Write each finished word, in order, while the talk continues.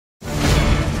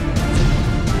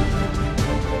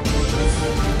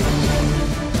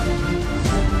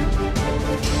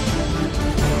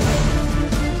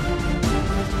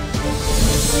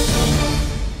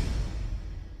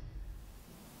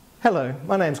Hello,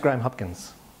 my name's Graeme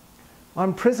Hopkins.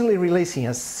 I'm presently releasing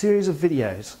a series of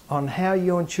videos on how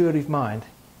your intuitive mind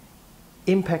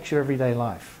impacts your everyday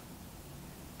life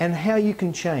and how you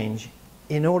can change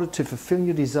in order to fulfill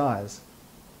your desires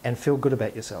and feel good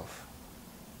about yourself.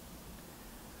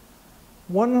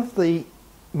 One of the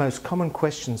most common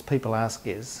questions people ask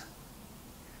is,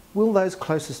 will those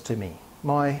closest to me,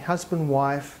 my husband,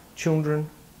 wife,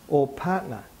 children or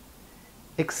partner,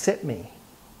 accept me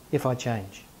if I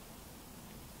change?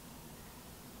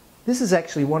 This is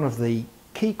actually one of the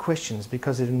key questions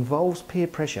because it involves peer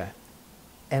pressure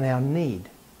and our need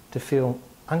to feel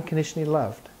unconditionally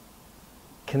loved,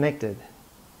 connected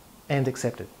and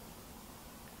accepted.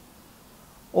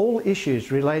 All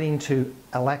issues relating to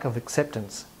a lack of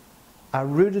acceptance are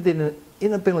rooted in an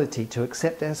inability to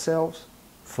accept ourselves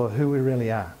for who we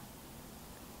really are.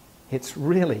 It's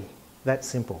really that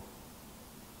simple.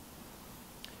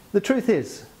 The truth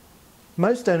is,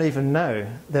 most don't even know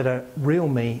that a real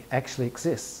me actually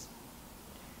exists.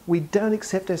 We don't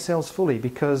accept ourselves fully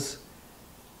because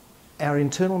our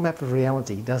internal map of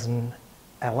reality doesn't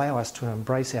allow us to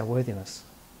embrace our worthiness.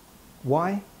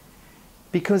 Why?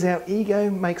 Because our ego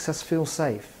makes us feel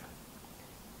safe,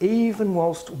 even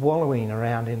whilst wallowing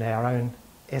around in our own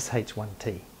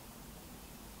SH1T.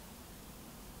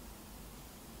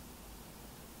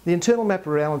 The internal map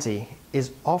of reality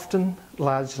is often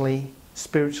largely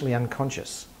spiritually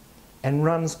unconscious and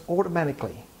runs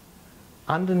automatically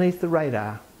underneath the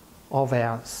radar of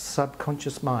our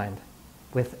subconscious mind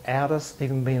without us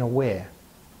even being aware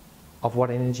of what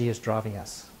energy is driving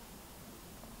us.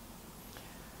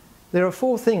 There are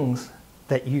 4 things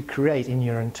that you create in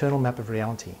your internal map of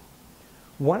reality.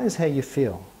 1 is how you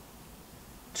feel.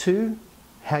 2,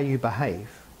 how you behave.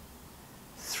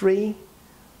 3,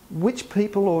 which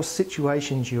people or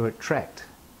situations you attract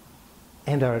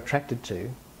and are attracted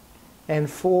to. And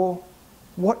 4,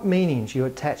 what meanings you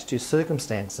attach to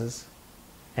circumstances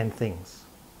and things.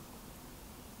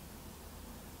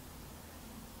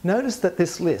 Notice that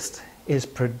this list is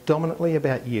predominantly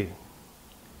about you.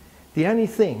 The only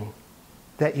thing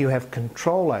that you have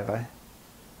control over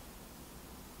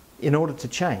in order to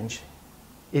change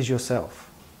is yourself.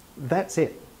 That's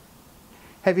it.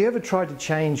 Have you ever tried to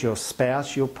change your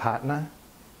spouse, your partner,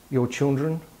 your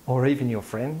children, or even your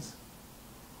friends?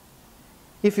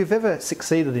 If you've ever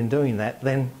succeeded in doing that,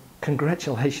 then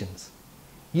congratulations.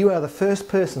 You are the first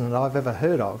person that I've ever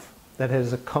heard of that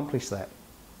has accomplished that.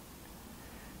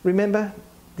 Remember,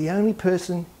 the only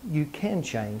person you can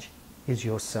change is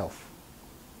yourself.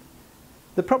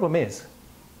 The problem is,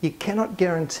 you cannot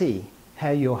guarantee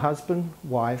how your husband,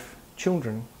 wife,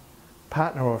 children,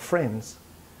 partner or friends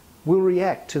will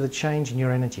react to the change in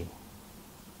your energy.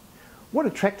 What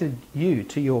attracted you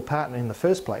to your partner in the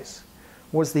first place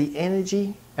was the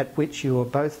energy at which you were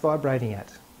both vibrating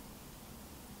at.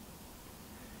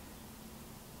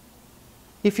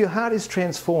 If your heart is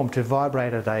transformed to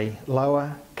vibrate at a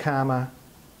lower, calmer,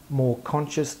 more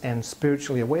conscious and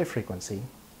spiritually aware frequency,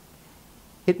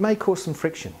 it may cause some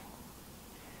friction.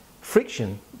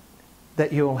 Friction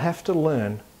that you'll have to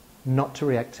learn not to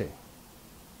react to.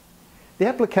 The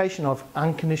application of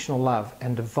unconditional love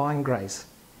and divine grace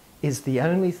is the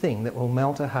only thing that will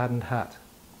melt a hardened heart.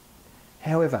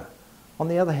 However, on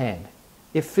the other hand,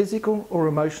 if physical or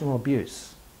emotional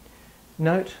abuse,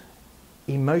 note,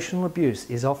 emotional abuse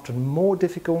is often more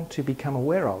difficult to become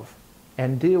aware of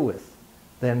and deal with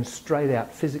than straight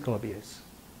out physical abuse.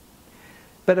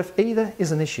 But if either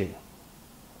is an issue,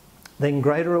 then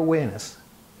greater awareness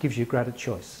gives you greater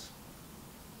choice.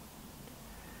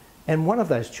 And one of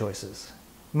those choices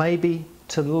may be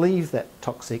to leave that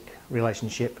toxic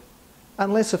relationship,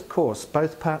 unless of course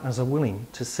both partners are willing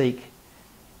to seek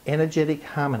energetic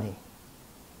harmony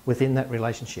within that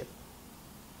relationship.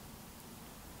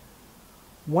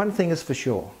 One thing is for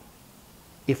sure,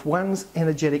 if one's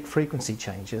energetic frequency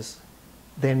changes,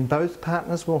 then both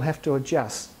partners will have to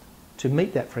adjust to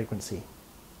meet that frequency,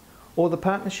 or the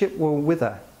partnership will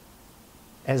wither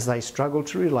as they struggle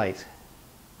to relate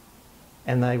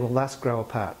and they will thus grow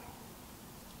apart.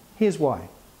 Here's why.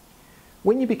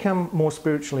 When you become more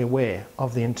spiritually aware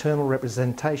of the internal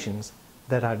representations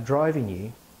that are driving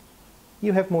you,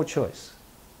 you have more choice.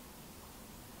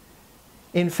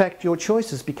 In fact, your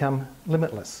choices become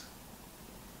limitless.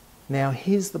 Now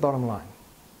here's the bottom line.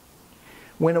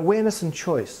 When awareness and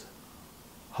choice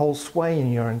hold sway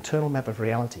in your internal map of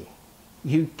reality,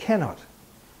 you cannot,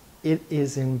 it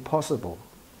is impossible,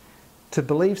 to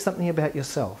believe something about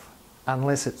yourself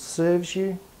unless it serves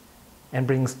you and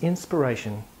brings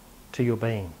inspiration to your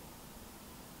being.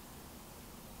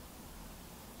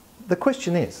 The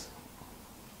question is,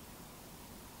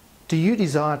 Do you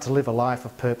desire to live a life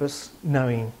of purpose,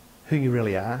 knowing who you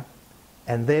really are,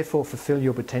 and therefore fulfill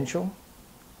your potential?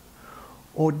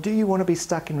 Or do you want to be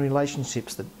stuck in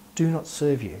relationships that do not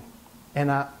serve you and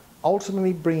are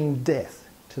ultimately bringing death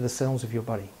to the cells of your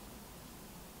body?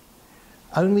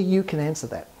 Only you can answer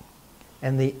that.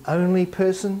 And the only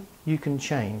person you can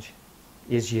change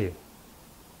is you.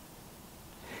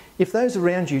 If those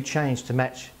around you change to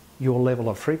match your level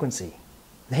of frequency,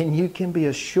 then you can be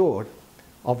assured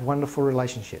of wonderful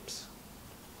relationships.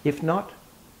 If not,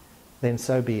 then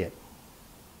so be it.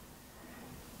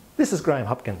 This is Graeme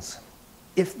Hopkins.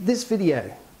 If this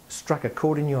video struck a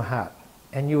chord in your heart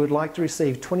and you would like to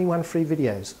receive 21 free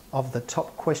videos of the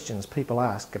top questions people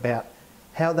ask about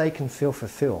how they can feel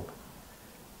fulfilled,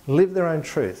 live their own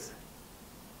truth,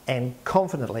 and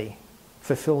confidently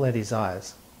fulfill their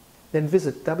desires, then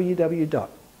visit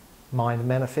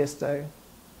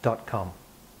www.mindmanifesto.com.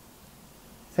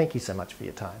 Thank you so much for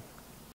your time.